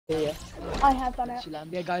Yeah. I have done it.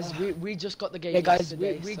 Yeah, guys, we just got the game. Yeah, guys,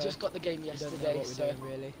 yesterday, we so just got the game yesterday. We don't know what we're doing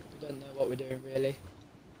really. We don't know what we're doing really.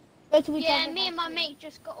 Yeah, me and my mate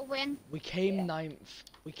just got a win. We came ninth.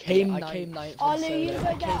 We came I ninth. came ninth. Oh, on Lou, solo. you go I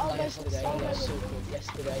there, came I'll go ninth for yesterday. solo Yeah, so with cool.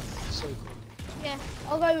 Yesterday, so cool. Yeah.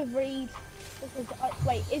 I'll go with Reed. Because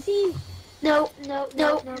wait, is he? No. Okay.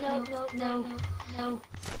 No. No,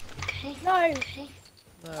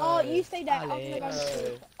 Oh, you stay there. Ali, I'm gonna go no, with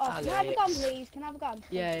Reed. Oh, can I have a gun, please? Can I have a gun?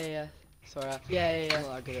 Yeah. Sorry. I'm not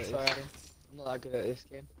that good at this game. I'm not that good at this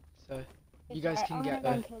game. So you guys can get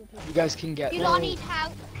there. You guys can get. You lot need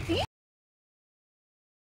help.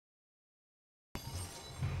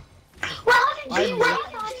 Well, I didn't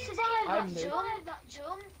I'm new. that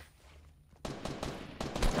jump.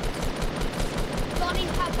 Don't need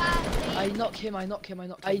help badly. I knock him.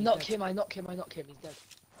 He's dead.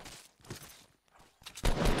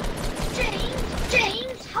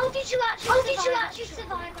 James, how did you actually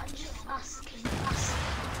survive that? Just asking.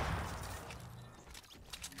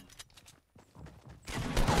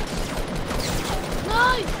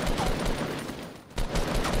 No!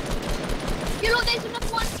 You look, there's another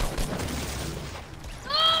one.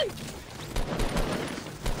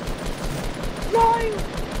 No!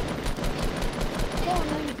 Oh,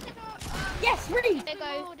 no. Yes, Reed! There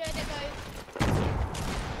go.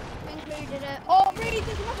 Included it. Oh, Reed,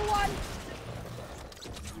 there's another one!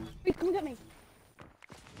 Reed, come and get me.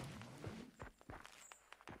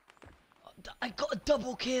 I got a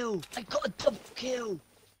double kill.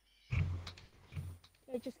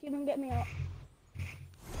 Okay, just give him, get me up.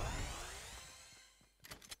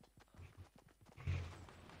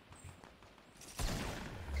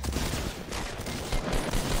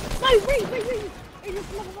 No, Reed! There's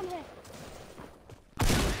another one here.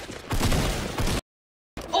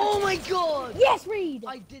 Oh my god! Yes, Reed!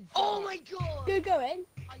 I did. Oh my god! Go in.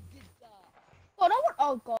 I did that. God, I want.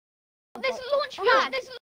 Oh god. There's a launch pad. There's a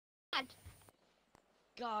launch pad.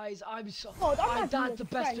 Guys, I'm so. God, I'm That's the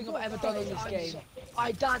best thing I've ever done on this game.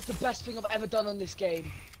 That's the best thing I've ever done on this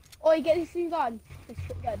game. Oh, you get this thing done. It's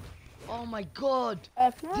pretty good. Oh my god!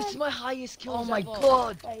 No. This is my highest kills. Oh my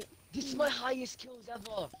god! Wait. This is my highest kills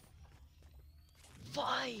ever.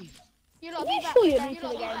 5. You Are lot you be back. sure you're new You to the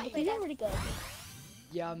lot be game? back. Because you're really good.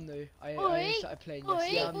 Yeah, I'm new. I Oi, started playing oi,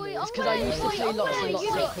 yesterday. I'm oi, new. It's I'm because I used to gonna- play I'm lots gonna- and lots you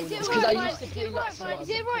of lot- Call of is it Duty. right Because I if I- used to play lots and lots Is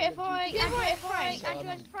it of right if Call of I Duty. add you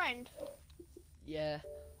as friend? Yeah.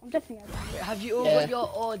 I'm definitely good. Wait, have you all got your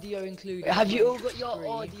audio included? Have you all got your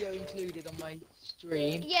audio included on my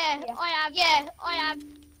stream? Yeah, Yeah. I have. Yeah, I have.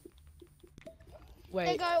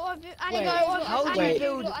 Wait.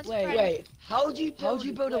 How do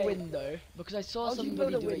you build a window? Because I saw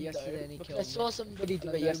somebody do it yesterday and he killed me. I saw somebody do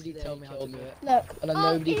it yesterday and he killed me. Look. And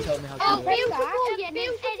nobody told me how Oh, to do it.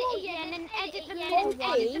 beautiful, and then edit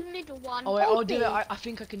the middle one. Oh wait, I'll do it. I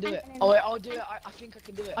think I can do it. And- Oh wait, I'll do it. I think I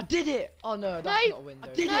can do it. I did it! Oh no, that's not a window.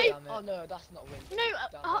 I did Damn it. Oh no, that's not a window. No,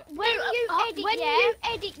 when you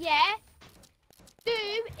edit, do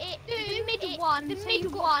the middle one, so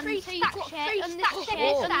you've got three stacks, and the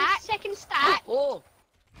second stack, Oh!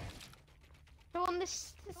 so on the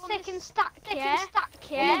second stack, do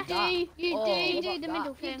the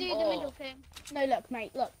middle thing. No, look,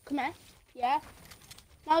 mate. Look, come here. Yeah.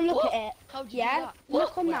 Now look at it. How'd you do Yeah. that?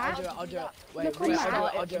 Look on Wait, that. I'll do it. Wait, Look on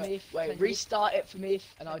restart that. it for me. Wait, restart it for me,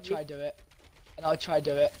 and I'll try do it.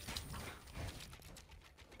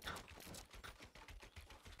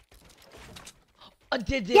 I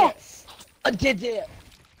did it! Yes. I did it!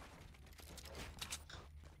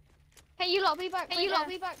 Hey, you lot be back.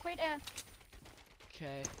 Right there.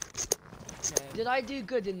 Okay. Did I do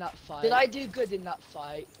good in that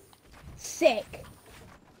fight? Sick.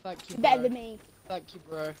 Thank you, Better bro. than me. Thank you,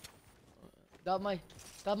 bro. That my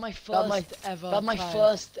first ever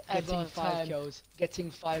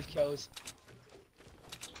getting 5 kills.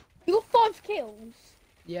 You got 5 kills.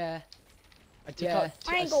 Yeah. I took Yeah. out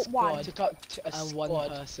I ain't got one. I took out one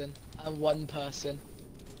person.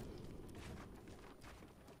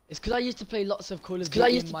 It's because I used to play lots of Call of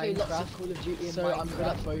Duty in Minecraft. So I'm good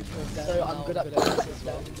at both of them. So I'm good at this as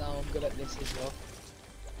well. Now I'm good at this as well.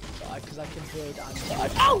 Because I can build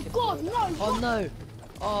and. Oh god, no! Oh no!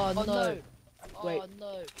 Oh no! Wait,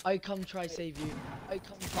 I come try save you.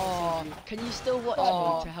 Can you still watch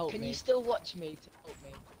me to help me?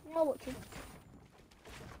 Yeah, watch it.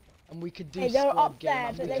 And we could do Hey, they're squad up game. there,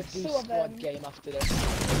 And but we there's could do 2 of squad them. game after this.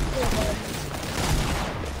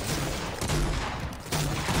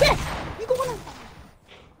 Yes! You got one of them!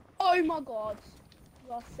 Oh my god.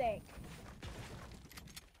 You are sick.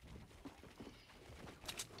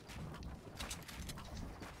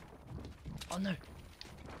 Oh no!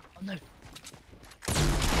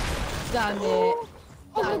 Damn it! Oh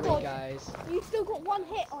my god. guys. You still got 1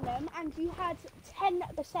 hit on him, and you had 10%.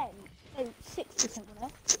 No, 6% on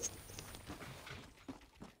it.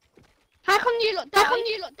 How come you lot died? How come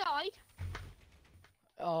you lot died?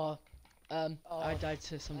 Oh, I died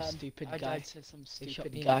to some stupid guy.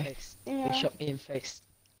 Yeah. He shot me in face.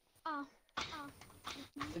 Oh.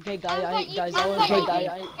 Okay, guys, I will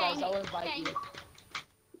invite you.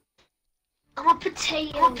 I'm a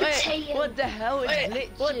potato. Wait, what the hell? It's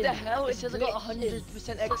glitching. What the hell? It says I got 100%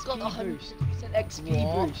 XP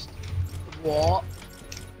boost. What?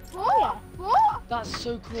 What? Oh, What? That's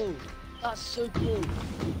so cool. That's so cool.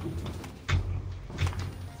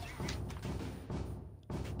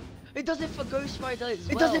 It does it for Ghost Rider as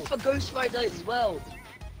well. It does it for Ghost Rider as well.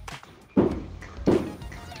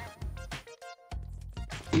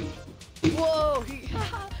 Whoa!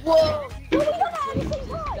 Whoa!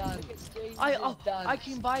 I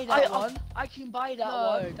can buy that one. I can buy that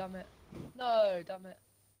one. No, damn it. No, damn it.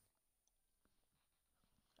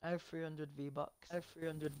 I have 300 V-Bucks.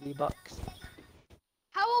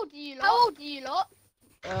 How old are you lot? How old are you lot?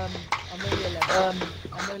 I'm only 11.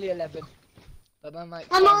 I'm only 11. But my mic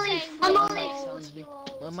I'm only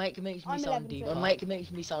my mic makes me sound deeper. My mic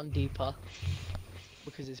makes me sound deeper.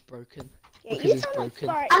 Because it's broken. yeah, Because it's broken.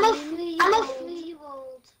 I'm a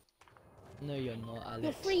 3-year-old. No, you're not, Alex.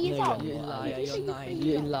 You're 3 years old. You liar, you're 9.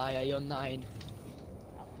 You liar, you're 9.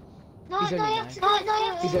 No, He's only 9.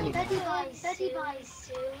 He's only 9. 30 buys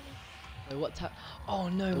soon. Wait, what time? Oh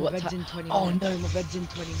no, my bed's in 20 minutes. Oh no, my bed's in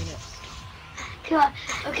 20 minutes.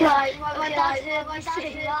 Okay, my dad's here, my dad's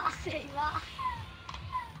here.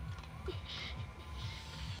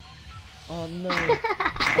 Oh no.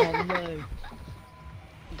 Oh no.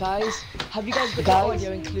 Guys, have you guys got the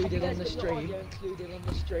audio included on the stream?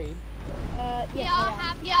 Yeah, I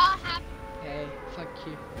have. Hey, thank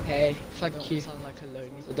you. Hey, thank you.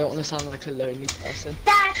 I don't want to sound like a lonely person.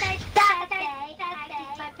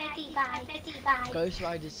 Ghost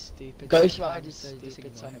Rider's stupid. Ghost Rider's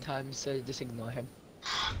stupid sometimes, so just ignore him.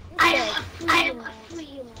 I am a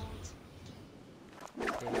 3-year-old.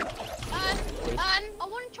 I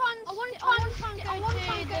want to try and go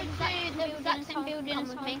to that building or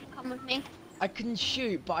something. Come with me. I can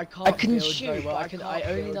shoot, but I can't build very well. I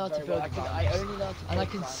only know how to build. And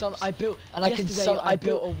I built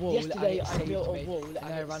a wall. Yesterday I built a wall and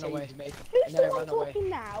I ran away. Who's the one talking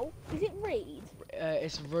now? Is it Reed?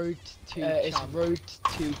 It's Road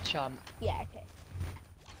to Champ. Yeah, okay.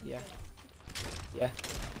 Yeah.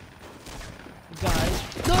 Guys,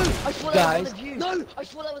 no! I thought I was one of you. No! I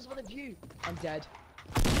thought I was one of you. I'm dead.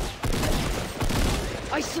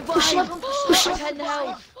 I survived. 10 health. 10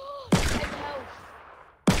 health.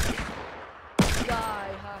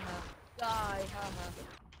 Die, haha. Die, haha.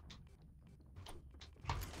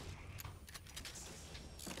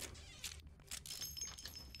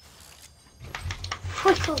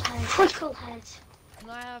 Prickle head.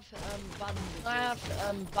 And I have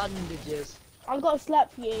bandages. I've got a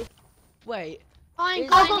slap for you. Wait. I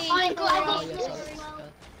guys,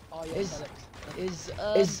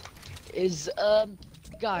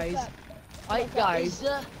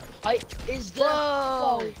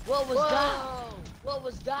 what was that? What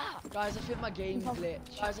was that? Guys, I think my game glitched.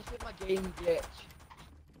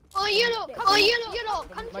 Oh, you lot,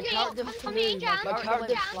 come to me, Jam.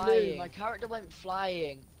 My character went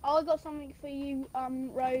flying. Oh, I got something for you,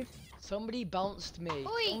 Rose. Somebody bounced me.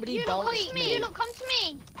 You lot, come to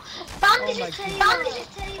me. Bandages,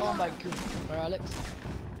 Oh my god.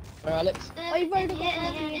 Where Alex? Wait, Rose,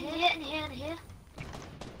 here.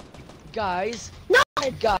 Guys. No!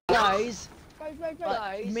 Guys.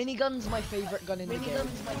 Rose. Minigun's my favourite gun in the game.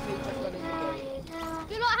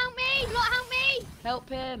 You lot help me. Help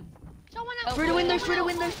him. Someone else. Through the window.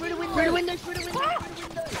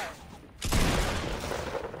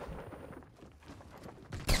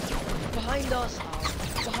 Behind us.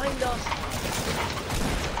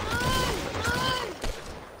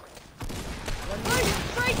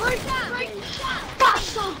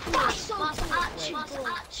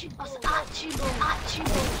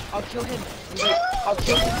 I'll kill him.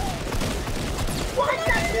 What is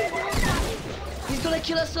that? He's gonna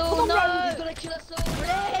kill us all. No! He's gonna kill us all.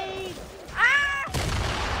 Please!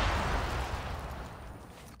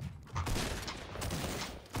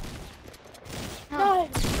 No.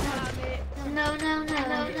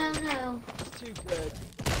 It's too good.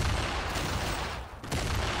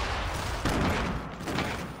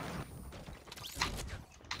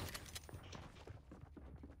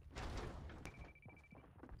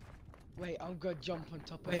 Wait, I'm gonna jump on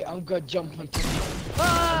top of him.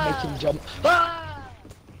 Ah! And make him jump. Ah!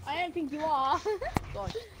 I don't think you are.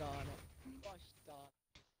 Gosh darn it.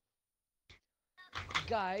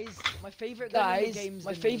 Guys, my favorite gun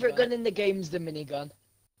in the game's the minigun.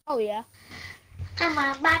 Oh yeah. Come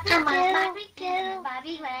on, Bobby girl.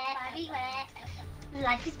 Bobby wet.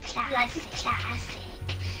 Life is plastic.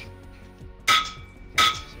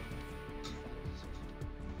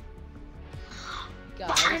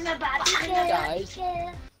 I'm a Bobby girl. Guys,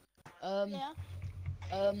 Yeah.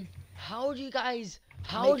 how do you guys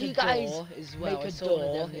make make a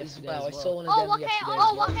door as well? I saw one of them yesterday.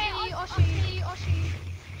 I'll show you.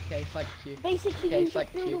 Okay, thank you. Basically, you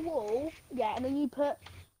just build a wall, yeah, and then you put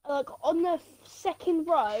like on the second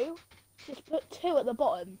row, just put 2 at the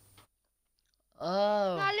bottom.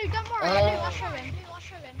 Oh. No, Lou, don't worry. Lou, I'll show him.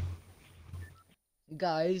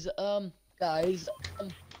 Guys, I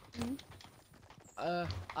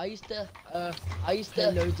used to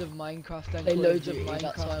play loads of Minecraft and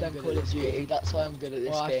Call of Duty. That's why I'm good at this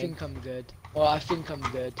game. I think I'm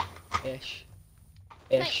good.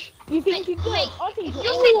 Ish. You think you're good? I think You're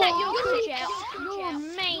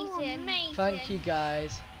amazing. Thank you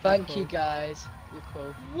guys. You're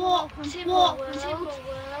cool. What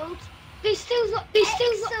world? They still so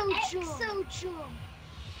drunk.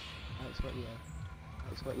 That's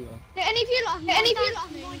what you are. Do any of you like my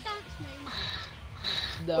dance move?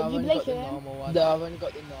 No, I've only got the normal one. No.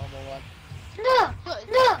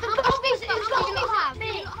 How big do you have?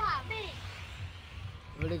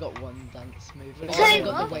 I've only got one dance move. Tell you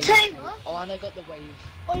and I got the wave.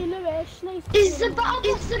 Oh, Lewis, nice. Is the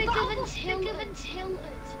battle pass bigger than tilted?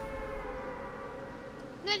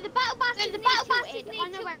 No, the battle pass is tilted. I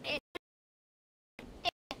know where it is.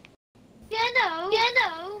 Yeah,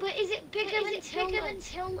 no. But is it bigger than tilted?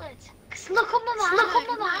 Cause look on the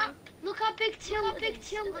map. Look how big tilted.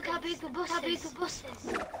 Look how big the bus is.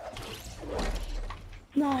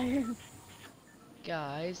 No.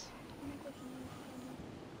 Guys,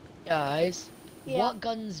 Yeah. what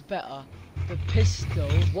gun's better? The pistol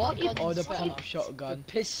or the pump shotgun?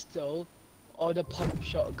 The pistol or the pump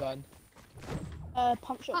shotgun?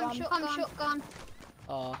 Pump shotgun. Shotgun.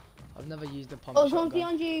 Oh, I've never used a pump Oh, shotgun. someone's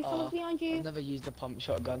behind you. I've never used a pump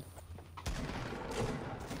shotgun.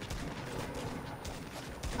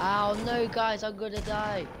 Ow, no guys, I'm gonna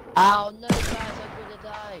die. No,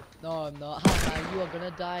 I'm not. Haha, you are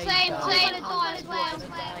gonna die. Same, guys. I'm gonna die as You are well. gonna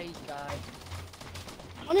die, guys.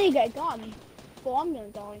 I need to get a gun. But I'm gonna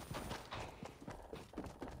die.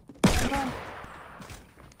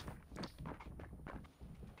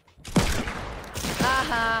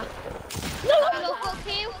 Haha. Local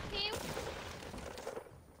kill.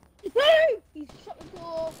 No! He shut the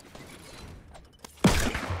door.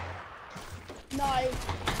 No.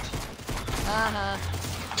 Haha.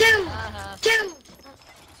 Two.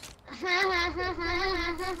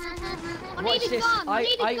 I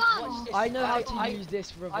need a gun. I know how to use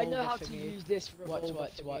this revolver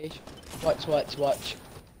thingy. Watch.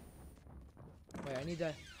 Wait, I need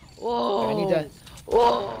a...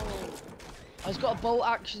 Oh! I've got a bolt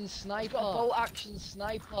action sniper.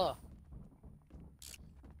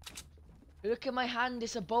 Look at my hand,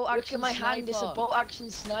 it's a bolt action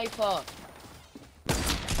sniper.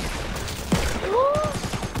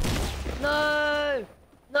 No!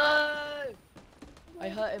 I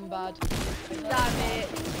hurt him bad. Damn it.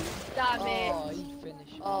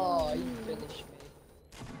 Oh, he finished me.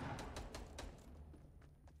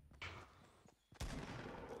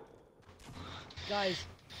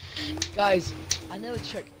 Guys, I know a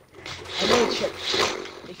trick.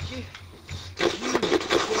 If you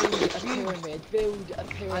build a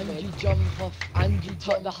pyramid, and you jump off, and you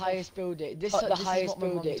top the highest building. This is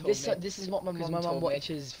what my mum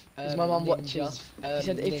watches. My mum watches. She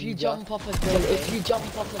said if you jump off a building,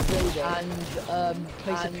 and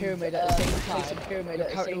place a pyramid at the same time, your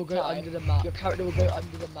character will go under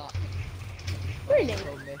the map. Really?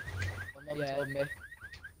 My mum told me.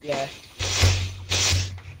 Yeah.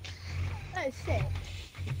 That is sick.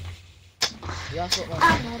 Yeah, that's what my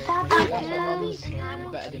mum's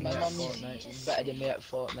better than me at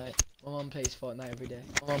Fortnite. My mum plays Fortnite every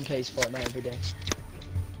day.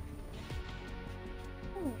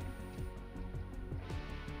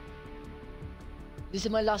 This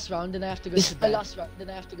is my last round and I have to go to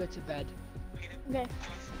bed. Okay.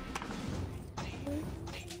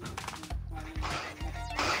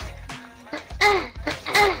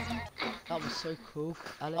 That was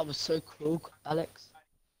so cool, Alex.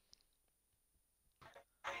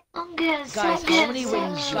 Guys, how many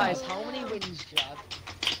wins do you have?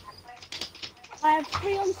 I have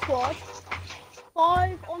 3 on squad,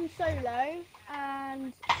 5 on solo,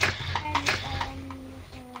 and 10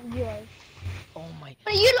 on duo. Oh my.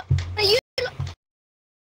 But you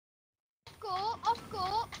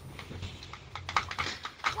score.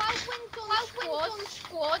 Well 12 wins on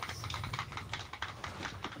squads.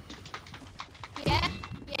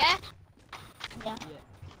 Yeah.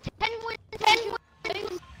 10 wins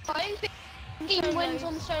on 15 wins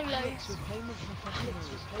on solos. We're playing with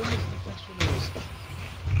professionals.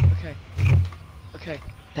 Okay.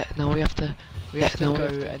 Now we have to go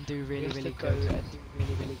and do really good.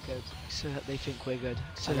 So that they think we're good.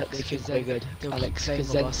 They'll keep playing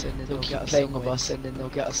with us and then they'll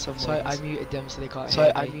get us somewhere. So I muted them so they can't hear me.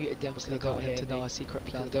 I don't want them to know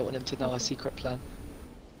our secret plan.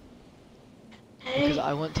 Because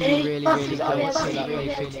I want to be really good so that they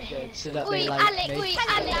think, so that they like Alex, make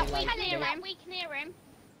we can hear him.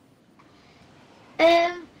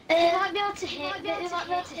 You might be able to hit.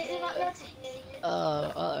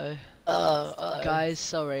 Guys,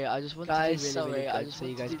 sorry, I just want to be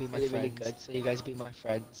really good so you guys be my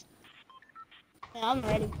friends. Yeah, I'm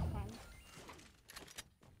ready.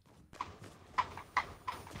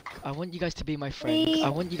 I want you guys to be my friends.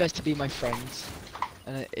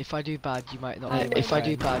 And if I do bad, you might not.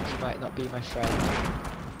 Be my friend.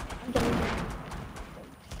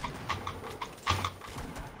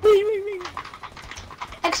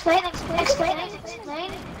 Explain.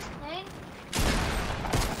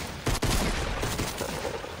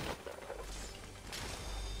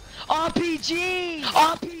 RPG!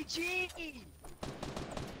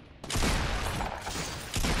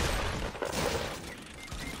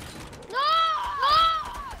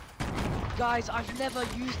 Guys, I've never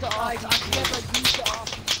used the RPG.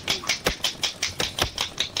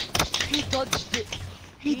 He dodged it.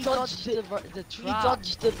 He dodged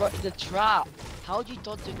the trap. How'd you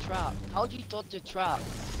dodge the trap?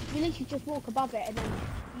 You literally just walk above it and then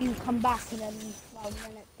you come back and then, well,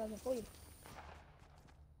 then it does it for you.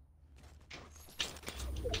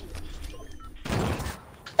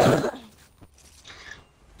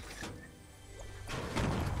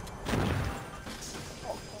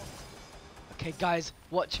 Okay, guys,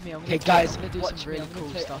 watch me. I'm gonna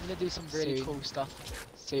do some really cool stuff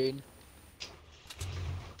soon.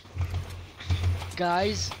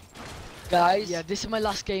 Guys, yeah, this is my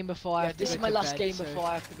last game before I have to go to bed.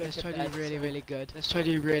 Let's try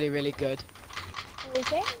to do really good.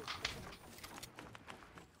 Okay.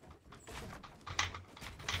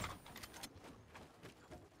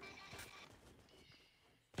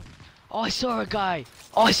 Oh, I saw a guy.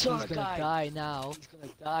 He's gonna die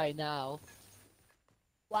now.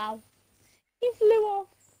 Wow. He flew off.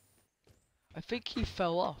 I think he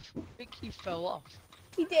fell off.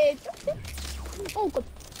 He did. Oh god.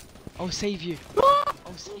 I'll save you. Oh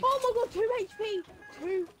my god, 2 HP.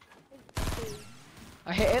 2 HP.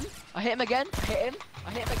 I hit him again.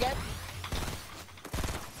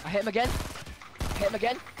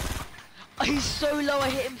 Oh, he's so low, I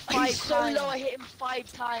hit him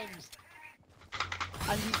 5 times.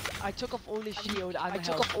 And I took off all his shield and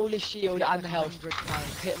health. 100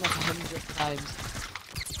 times. Hit him like 100 times.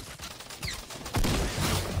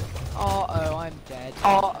 Oh, I'm dead.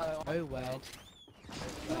 Oh well.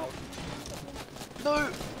 No!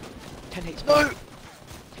 10 HP. No!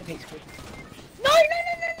 10 HP. No.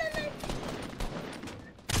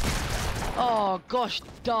 Oh gosh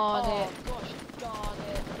darn it.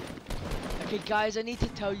 Okay guys, I need to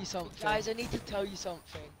tell you something.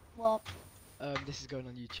 What? This is going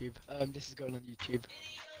on YouTube.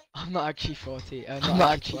 I'm not actually 40. I'm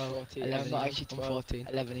not actually 40. I'm not actually 14.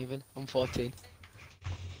 11 even. I'm 14.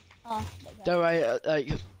 Oh, Don't worry,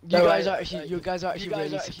 you guys are actually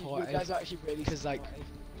really supportive. Because like,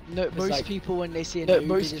 most people when they see a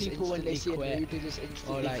noob, they just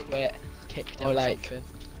instantly quit, kick them or something.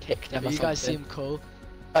 You guys seem cool.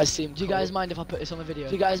 Do you guys mind if I put this on a video?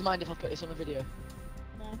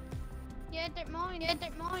 No. Yeah, don't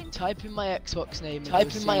mind. Type in my Xbox name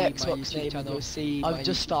and you'll see I've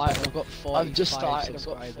just started, I've got 45 subscribers.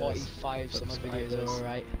 So my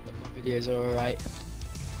videos are alright.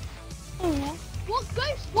 Oh yeah. What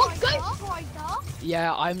Ghost Rider?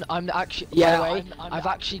 Yeah, I'm actually. Yeah, by the way, I've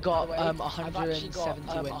actually got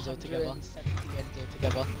 170 wins altogether.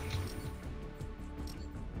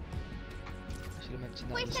 Should have mentioned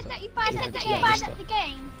that. Wait, at the said start. that you banned at the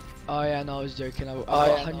game. Oh yeah, no, I was joking. I've got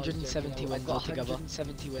 170 wins altogether.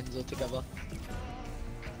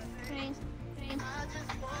 Please.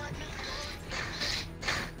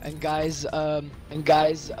 And guys,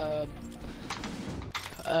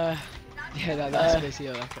 yeah, that's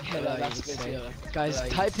basically all. Guys,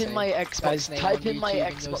 type in my Xbox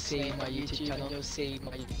name on YouTube and you'll see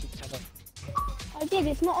my YouTube channel. I did,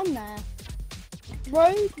 it's not on there.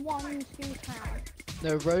 Road 1 to town.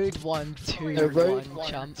 No, Road 1 2 1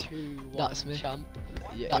 champ. That's me.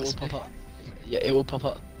 Yeah, it will pop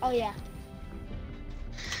up. Oh yeah.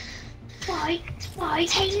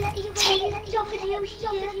 Taylor, your video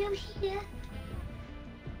here.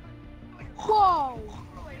 Whoa!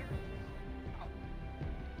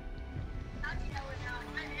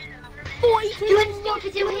 You want your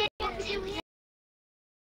video here?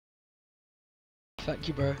 Thank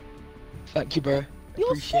you, bro. Thank you, bro. You're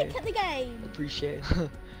Appreciate sick at the game. Appreciate it.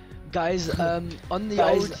 Guys, on the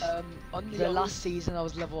last season I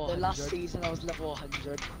was level 100.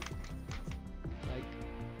 Like,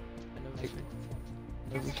 I know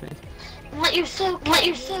everything. You're so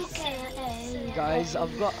gay. Guys,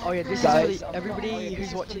 I've got. Oh yeah, this is really, everybody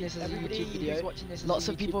who's watching this as a YouTube video. Lots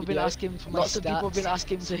of people have been asking for my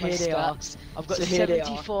stats. So here they are. I've got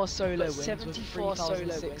 74 solo wins with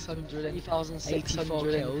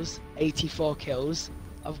 3,684 kills.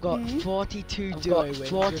 I've got 42 duo wins with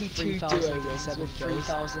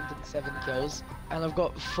 3,007 kills, and I've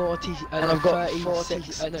got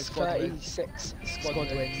 36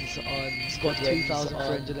 squad wins on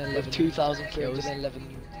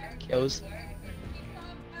 2,311 kills.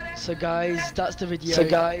 So guys, that's the video.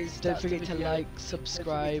 Don't forget to like,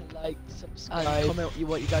 subscribe, and comment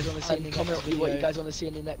what you guys want to see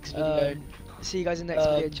in the next video. See you guys in the next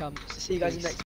video, champs. See you guys in the next.